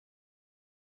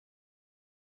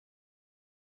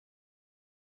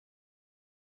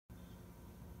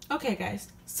Okay guys,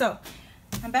 so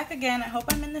I'm back again. I hope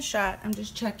I'm in the shot. I'm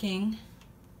just checking.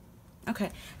 Okay,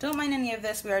 don't mind any of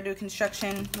this. We are doing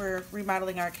construction. We're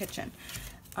remodeling our kitchen.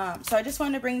 So I just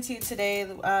wanted to bring to you today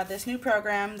this new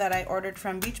program that I ordered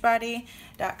from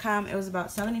Beachbody.com. It was about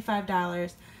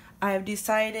 $75. I have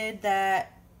decided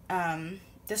that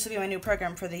this will be my new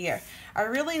program for the year. I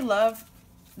really love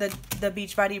the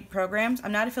Beachbody programs.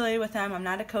 I'm not affiliated with them. I'm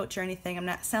not a coach or anything. I'm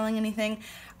not selling anything.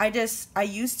 I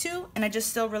used to, and I just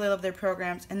still really love their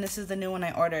programs, and this is the new one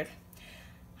I ordered.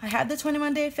 I had the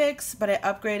 21-day fix, but I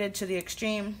upgraded to the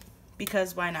extreme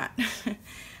because why not?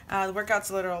 The workout's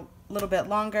a little bit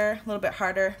longer, a little bit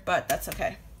harder, but that's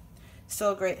okay.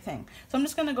 Still a great thing. So I'm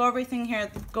just gonna go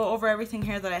over everything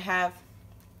here that I have.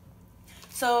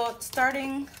 So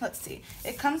starting, let's see.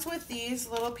 It comes with these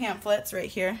little pamphlets right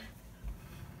here.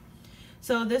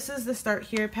 So this is the Start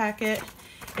Here packet.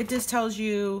 It just tells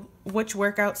you which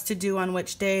workouts to do on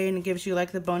which day, and it gives you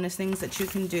like the bonus things that you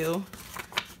can do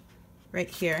right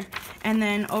here. And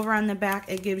then over on the back,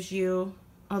 it gives you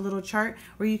a little chart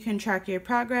where you can track your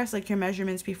progress, like your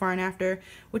measurements before and after,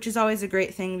 which is always a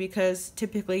great thing because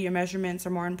typically your measurements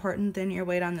are more important than your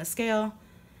weight on the scale,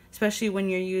 especially when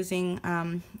you're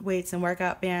using weights and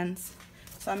workout bands.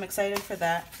 So I'm excited for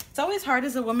that. It's always hard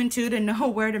as a woman too to know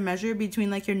where to measure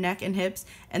between like your neck and hips,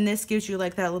 and this gives you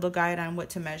like that little guide on what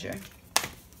to measure.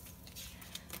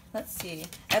 Let's see.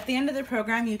 At the end of the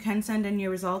program, you can send in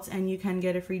your results and you can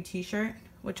get a free t-shirt,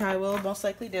 which I will most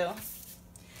likely do.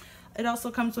 It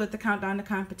also comes with the Countdown to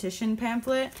Competition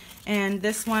pamphlet, and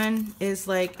this one is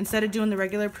like, instead of doing the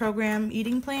regular program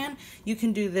eating plan, you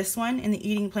can do this one, and the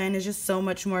eating plan is just so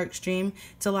much more extreme.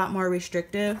 It's a lot more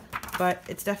restrictive, but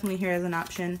it's definitely here as an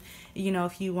option, you know,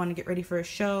 if you want to get ready for a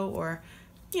show or,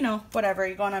 you know, whatever,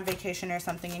 you're going on vacation or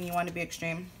something and you want to be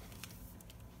extreme.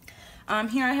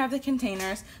 Here I have the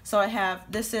containers. So I have,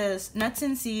 this is nuts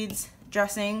and seeds,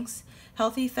 dressings,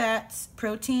 healthy fats,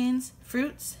 proteins,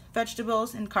 fruits,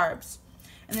 vegetables, and carbs.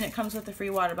 And then it comes with a free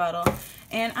water bottle.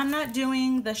 And I'm not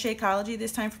doing the Shakeology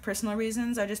this time for personal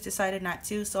reasons. I just decided not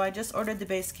to. So I just ordered the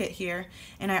base kit here,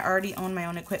 and I already own my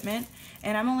own equipment.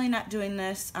 And I'm only not doing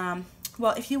this.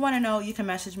 Well, if you want to know, you can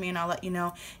message me and I'll let you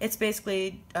know. It's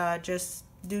basically just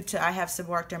due to I have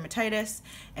seborrheic dermatitis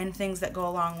and things that go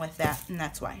along with that, and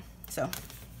that's why.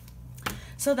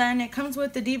 So then it comes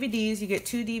with the DVDs. You get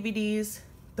 2 DVDs.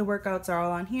 The workouts are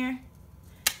all on here.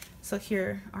 So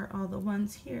here are all the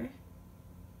ones here.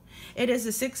 It is a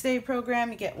 6-day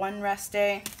program. You get 1 rest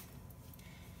day.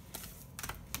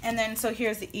 And then, so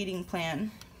here's the eating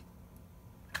plan.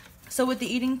 So with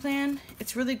the eating plan,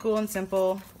 it's really cool and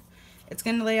simple. It's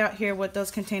going to lay out here what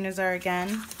those containers are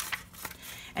again.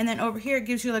 And then over here, it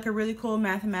gives you like a really cool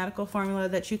mathematical formula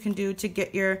that you can do to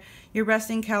get your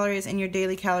resting calories and your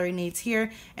daily calorie needs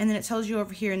here. And then it tells you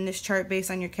over here in this chart,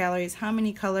 based on your calories, how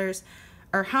many colors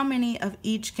or how many of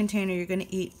each container you're going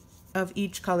to eat of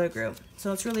each color group.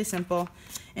 So it's really simple.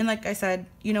 And like I said,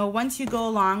 you know, once you go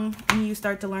along and you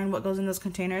start to learn what goes in those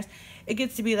containers, it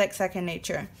gets to be like second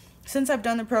nature. Since I've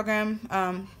done the program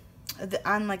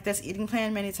on like this eating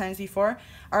plan many times before,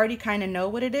 I already kind of know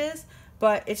what it is.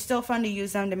 But it's still fun to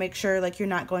use them to make sure like you're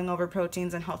not going over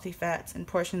proteins and healthy fats and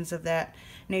portions of that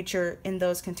nature in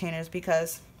those containers,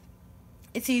 because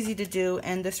it's easy to do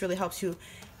and this really helps you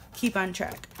keep on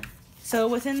track. So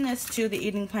within this too, the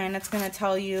eating plan, it's going to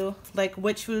tell you like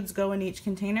which foods go in each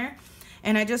container.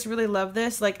 And I just really love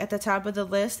this. Like at the top of the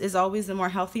list is always the more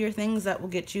healthier things that will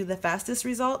get you the fastest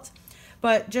results.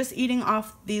 But just eating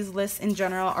off these lists in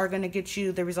general are going to get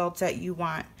you the results that you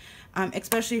want.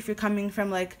 Especially if you're coming from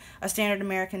like a standard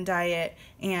American diet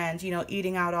and, you know,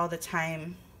 eating out all the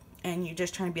time and you're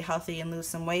just trying to be healthy and lose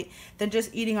some weight, then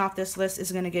just eating off this list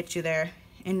is going to get you there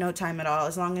in no time at all,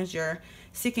 as long as you're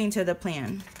sticking to the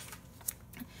plan.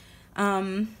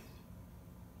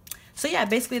 So yeah,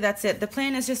 basically that's it. The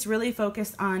plan is just really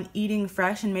focused on eating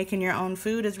fresh and making your own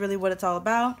food is really what it's all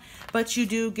about. But you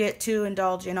do get to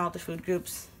indulge in all the food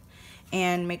groups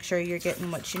and make sure you're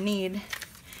getting what you need.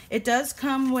 It does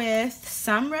come with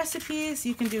some recipes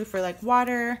you can do for like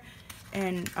water,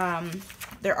 and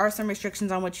there are some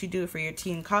restrictions on what you do for your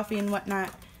tea and coffee and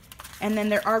whatnot. And then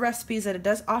there are recipes that it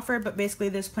does offer, but basically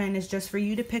this plan is just for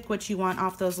you to pick what you want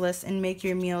off those lists and make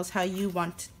your meals how you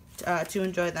want to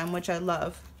enjoy them, which I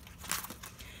love.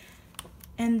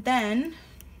 And then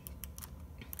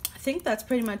I think that's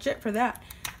pretty much it for that.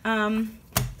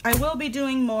 I will be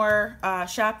doing more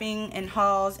shopping and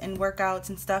hauls and workouts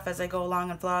and stuff as I go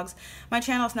along in vlogs. My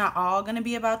channel's not all going to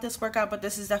be about this workout, but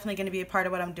this is definitely going to be a part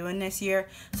of what I'm doing this year.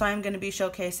 So I'm going to be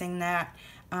showcasing that.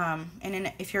 And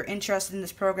then if you're interested in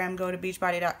this program, go to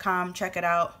beachbody.com, check it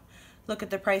out. look at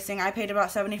the pricing. I paid about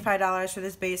 $75 for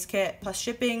this base kit plus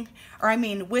shipping, or I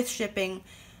mean with shipping.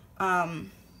 And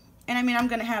I mean, I'm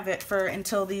going to have it for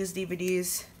until these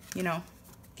DVDs, you know,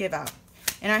 give out.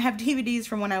 And I have DVDs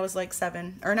from when I was like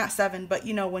 7, or not 7, but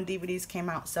you know, when DVDs came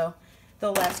out, so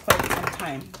they'll last quite some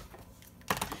time.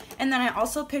 And then I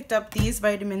also picked up these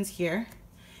vitamins here.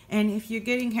 And if you're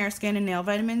getting hair, skin, and nail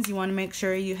vitamins, you want to make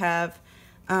sure you have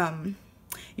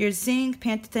your zinc,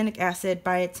 pantothenic acid,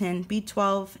 biotin,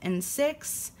 B12 and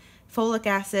 6, folic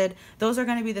acid. Those are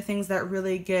going to be the things that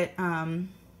really get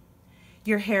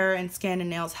your hair and skin and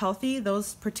nails healthy.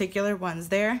 Those particular ones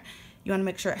there, you want to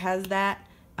make sure it has that.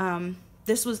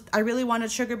 I really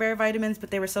wanted sugar bear vitamins,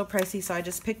 but they were so pricey, so I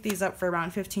just picked these up for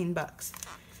around 15 bucks.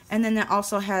 And then that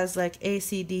also has like A,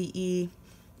 C, D, E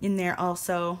in there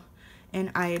also,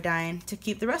 and iodine to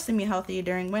keep the rest of me healthy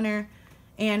during winter.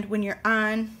 And when you're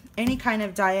on any kind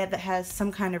of diet that has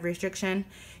some kind of restriction,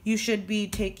 you should be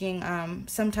taking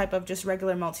some type of just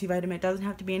regular multivitamin. It doesn't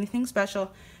have to be anything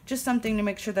special, just something to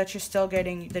make sure that you're still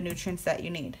getting the nutrients that you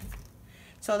need.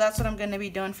 So that's what I'm going to be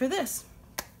doing for this.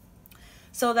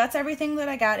 So that's everything that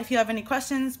I got. If you have any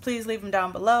questions, please leave them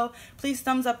down below. Please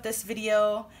thumbs up this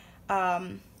video,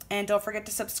 and don't forget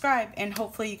to subscribe. And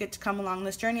hopefully you get to come along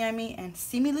this journey on me and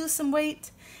see me lose some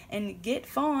weight and get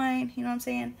fine. You know what I'm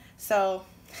saying? So,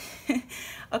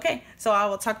 okay. So I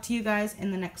will talk to you guys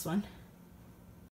in the next one.